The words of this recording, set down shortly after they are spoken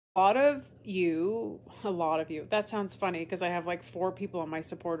a lot of you, that sounds funny because I have like 4 people on my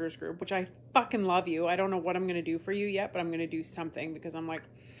supporters group, which I fucking love you. I don't know what I'm going to do for you yet, but I'm going to do something because I'm like,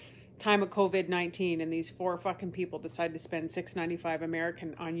 time of COVID-19 and these 4 fucking people decide to spend $6.95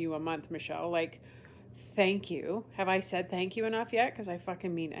 American on you a month, Michelle. Like, thank you. Have I said thank you enough yet? Because I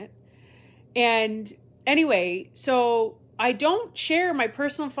fucking mean it. And anyway, so I don't share my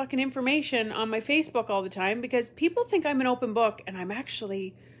personal fucking information on my Facebook all the time because people think I'm an open book and I'm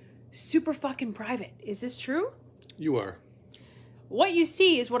actually super fucking private. Is this true? You are. What you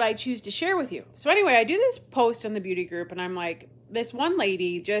see is what I choose to share with you. So anyway, I do this post on the beauty group and I'm like, this one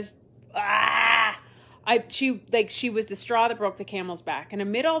lady just, she was the straw that broke the camel's back. And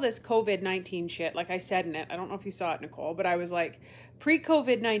amid all this COVID-19 shit, like I said in it, I don't know if you saw it, Nicole, but I was like,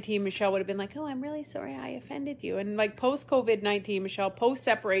 pre-COVID-19, Michelle would have been like, oh, I'm really sorry I offended you. And like post-COVID-19, Michelle,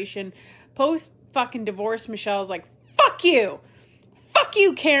 post-separation, post-fucking divorce, Michelle's like, fuck you. Fuck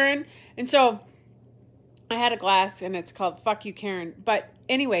you, Karen. And so I had a glass and it's called Fuck You, Karen. But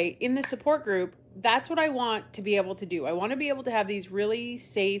anyway, in the support group, that's what I want to be able to do. I want to be able to have these really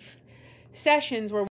safe sessions where